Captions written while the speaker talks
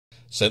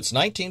Since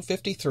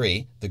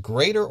 1953, the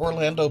Greater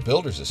Orlando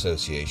Builders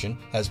Association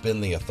has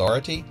been the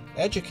authority,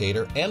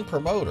 educator, and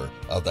promoter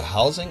of the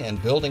housing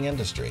and building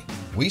industry.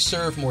 We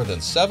serve more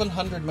than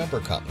 700 member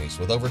companies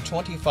with over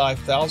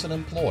 25,000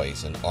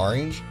 employees in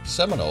Orange,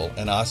 Seminole,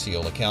 and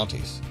Osceola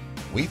counties.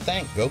 We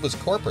thank GOBA's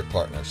corporate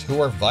partners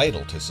who are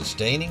vital to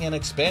sustaining and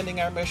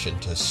expanding our mission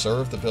to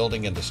serve the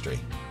building industry.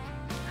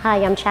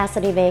 Hi, I'm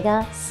Chastity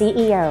Vega,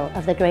 CEO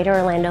of the Greater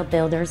Orlando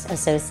Builders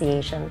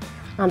Association.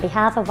 On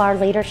behalf of our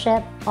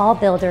leadership, all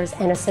builders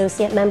and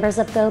associate members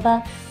of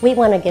GOBA, we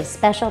want to give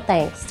special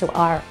thanks to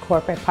our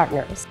corporate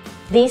partners.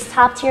 These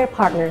top-tier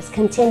partners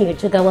continue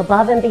to go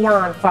above and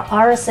beyond for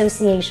our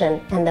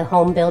association and the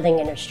home building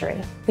industry.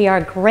 We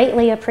are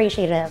greatly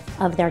appreciative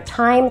of their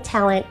time,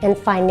 talent, and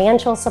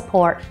financial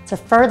support to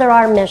further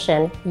our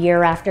mission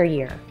year after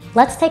year.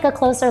 Let's take a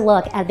closer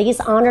look at these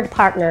honored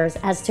partners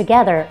as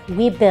together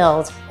we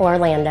build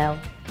Orlando.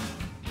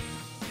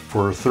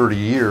 For 30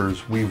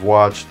 years, we've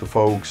watched the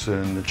folks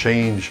and the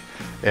change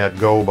at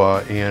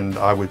GOBA, and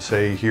I would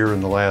say here in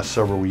the last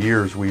several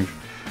years, we've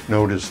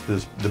noticed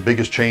the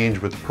biggest change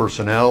with the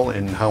personnel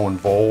and how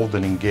involved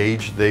and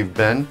engaged they've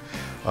been.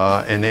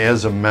 And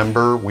as a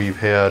member, we've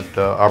had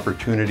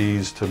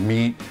opportunities to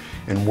meet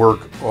and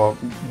work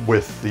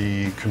with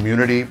the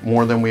community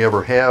more than we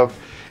ever have,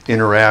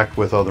 interact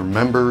with other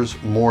members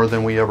more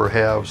than we ever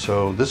have.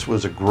 So this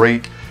was a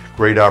great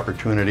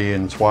opportunity,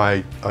 and it's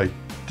why I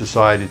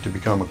decided to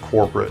become a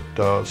corporate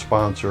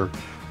sponsor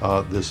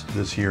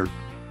this year.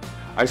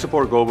 I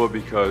support GOBA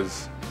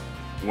because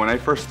when I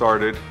first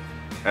started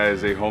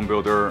as a home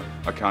builder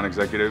account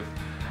executive,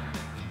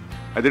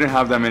 I didn't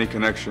have that many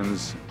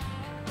connections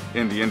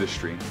in the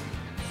industry.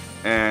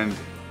 And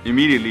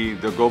immediately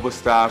the GOBA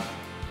staff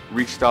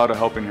reached out a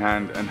helping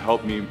hand and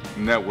helped me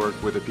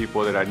network with the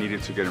people that I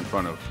needed to get in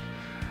front of.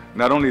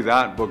 Not only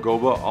that, but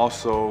GOBA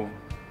also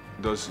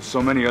does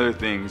so many other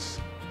things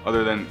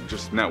other than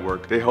just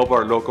network. They help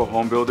our local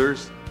home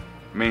builders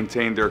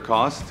maintain their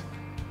cost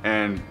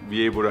and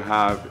be able to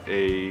have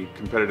a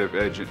competitive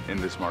edge in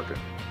this market.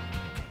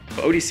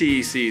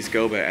 ODC sees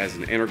GOBA as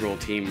an integral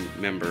team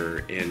member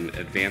in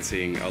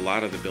advancing a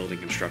lot of the building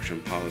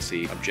construction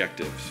policy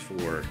objectives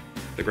for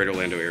the Greater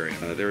Orlando area.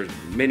 There are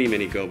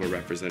many GOBA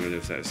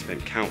representatives that have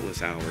spent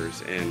countless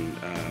hours in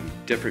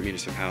different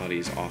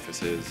municipalities'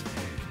 offices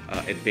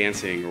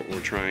advancing or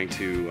trying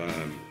to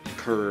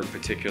curb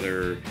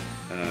particular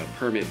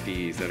permit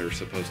fees that are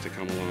supposed to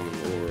come along,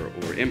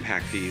 or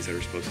impact fees that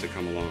are supposed to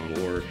come along.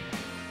 Or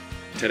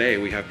today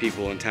we have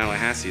people in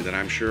Tallahassee that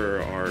I'm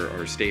sure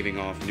are staving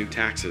off new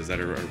taxes that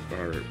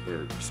are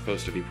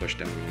supposed to be pushed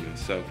down on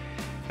us. So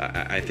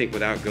I think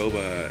without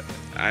GOBA,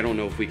 I don't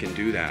know if we can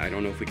do that. I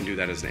don't know if we can do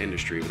that as an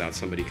industry without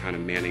somebody kind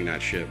of manning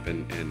that ship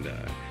and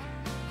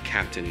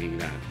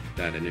captaining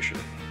that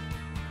initiative.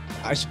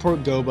 I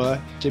support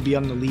GOBA to be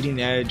on the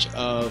leading edge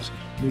of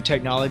new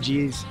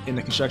technologies in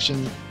the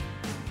construction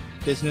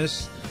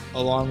business,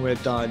 along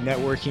with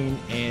networking,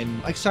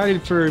 and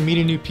excited for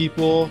meeting new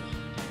people,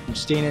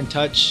 staying in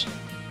touch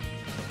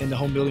in the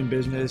home building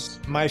business.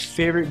 My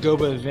favorite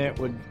GOBA event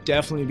would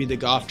definitely be the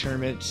golf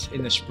tournaments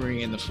in the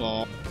spring and the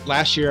fall.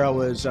 Last year I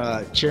was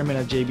chairman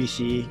of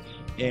JBC,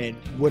 and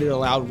what it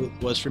allowed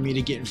was for me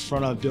to get in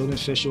front of building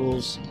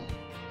officials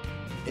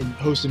and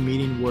host a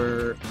meeting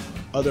where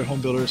other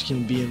home builders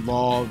can be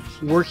involved.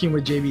 Working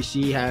with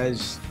JBC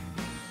has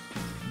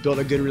built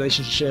a good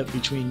relationship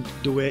between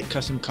DeWitt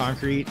Custom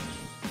Concrete,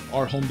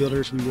 our home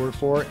builders we work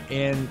for,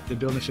 and the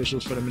building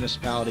officials for the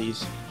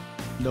municipalities,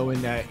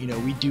 knowing that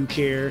we do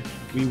care,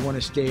 we want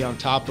to stay on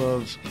top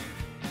of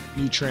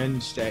new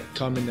trends that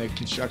come in the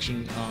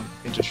construction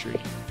industry.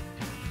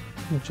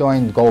 We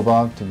joined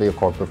GOBA to be a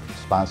corporate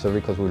sponsor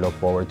because we look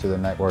forward to the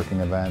networking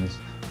events,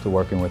 to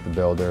working with the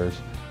builders,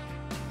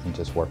 and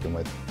just working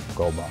with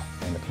GOBA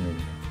and the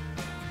community.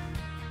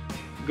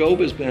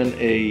 GOBA has been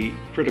a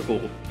critical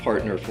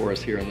partner for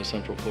us here in the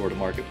Central Florida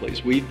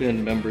marketplace. We've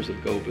been members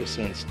of GOBA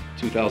since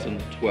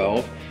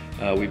 2012.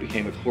 We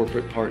became a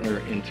corporate partner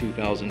in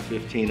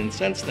 2015, and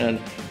since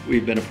then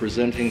we've been a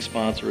presenting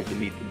sponsor of the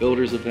Meet the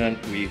Builders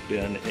event. We've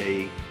been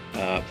a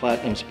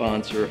platinum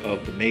sponsor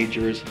of the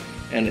majors,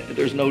 and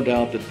there's no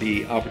doubt that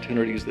the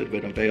opportunities that have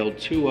been availed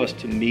to us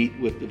to meet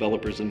with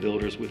developers and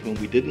builders with whom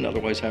we didn't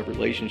otherwise have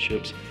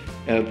relationships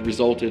have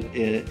resulted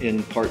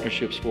in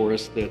partnerships for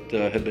us that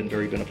have been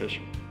very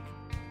beneficial.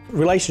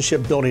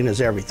 Relationship building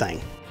is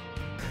everything.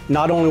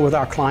 Not only with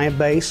our client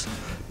base,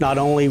 not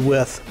only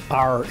with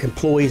our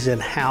employees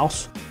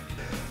in-house,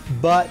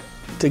 but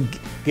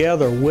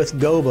together with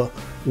GOBA,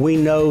 we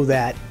know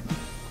that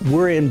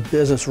we're in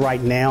business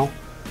right now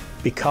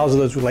because of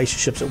those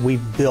relationships that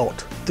we've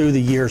built through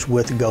the years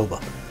with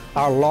GOBA.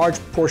 Our large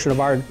portion of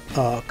our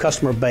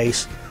customer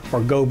base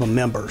are GOBA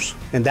members,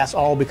 and that's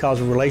all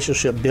because of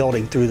relationship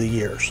building through the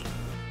years.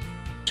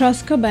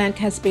 Trustco Bank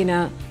has been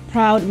a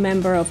proud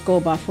member of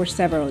GOBA for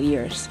several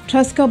years.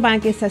 Trustco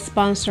Bank is a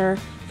sponsor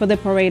for the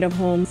Parade of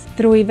Homes.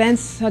 Through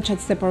events such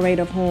as the Parade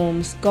of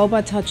Homes,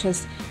 GOBA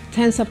touches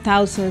tens of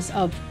thousands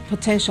of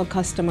potential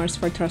customers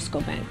for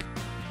Trustco Bank.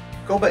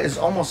 GOBA is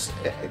almost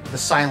the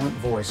silent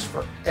voice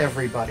for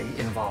everybody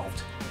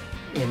involved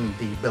in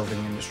the building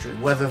industry,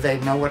 whether they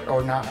know it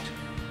or not.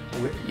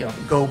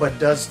 GOBA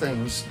does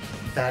things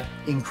that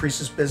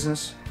increases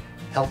business,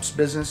 helps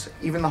business,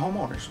 even the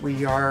homeowners.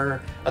 We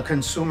are a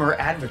consumer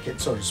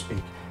advocate, so to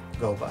speak,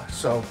 GOBA.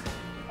 So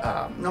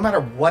no matter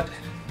what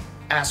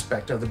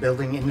aspect of the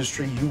building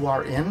industry you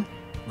are in,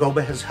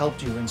 GOBA has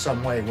helped you in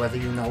some way, whether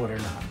you know it or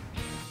not.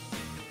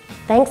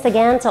 Thanks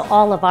again to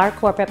all of our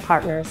corporate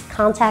partners.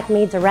 Contact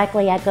me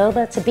directly at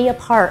GOBA to be a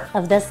part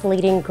of this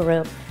leading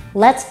group.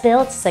 Let's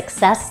build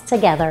success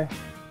together.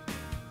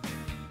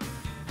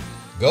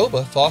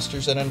 GOBA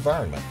fosters an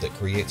environment that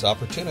creates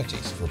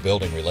opportunities for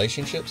building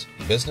relationships,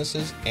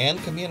 businesses, and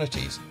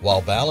communities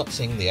while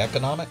balancing the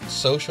economic,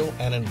 social,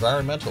 and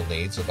environmental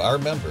needs of our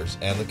members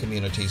and the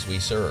communities we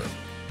serve.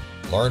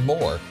 Learn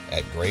more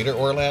at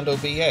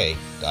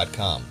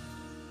GreaterOrlandoVA.com.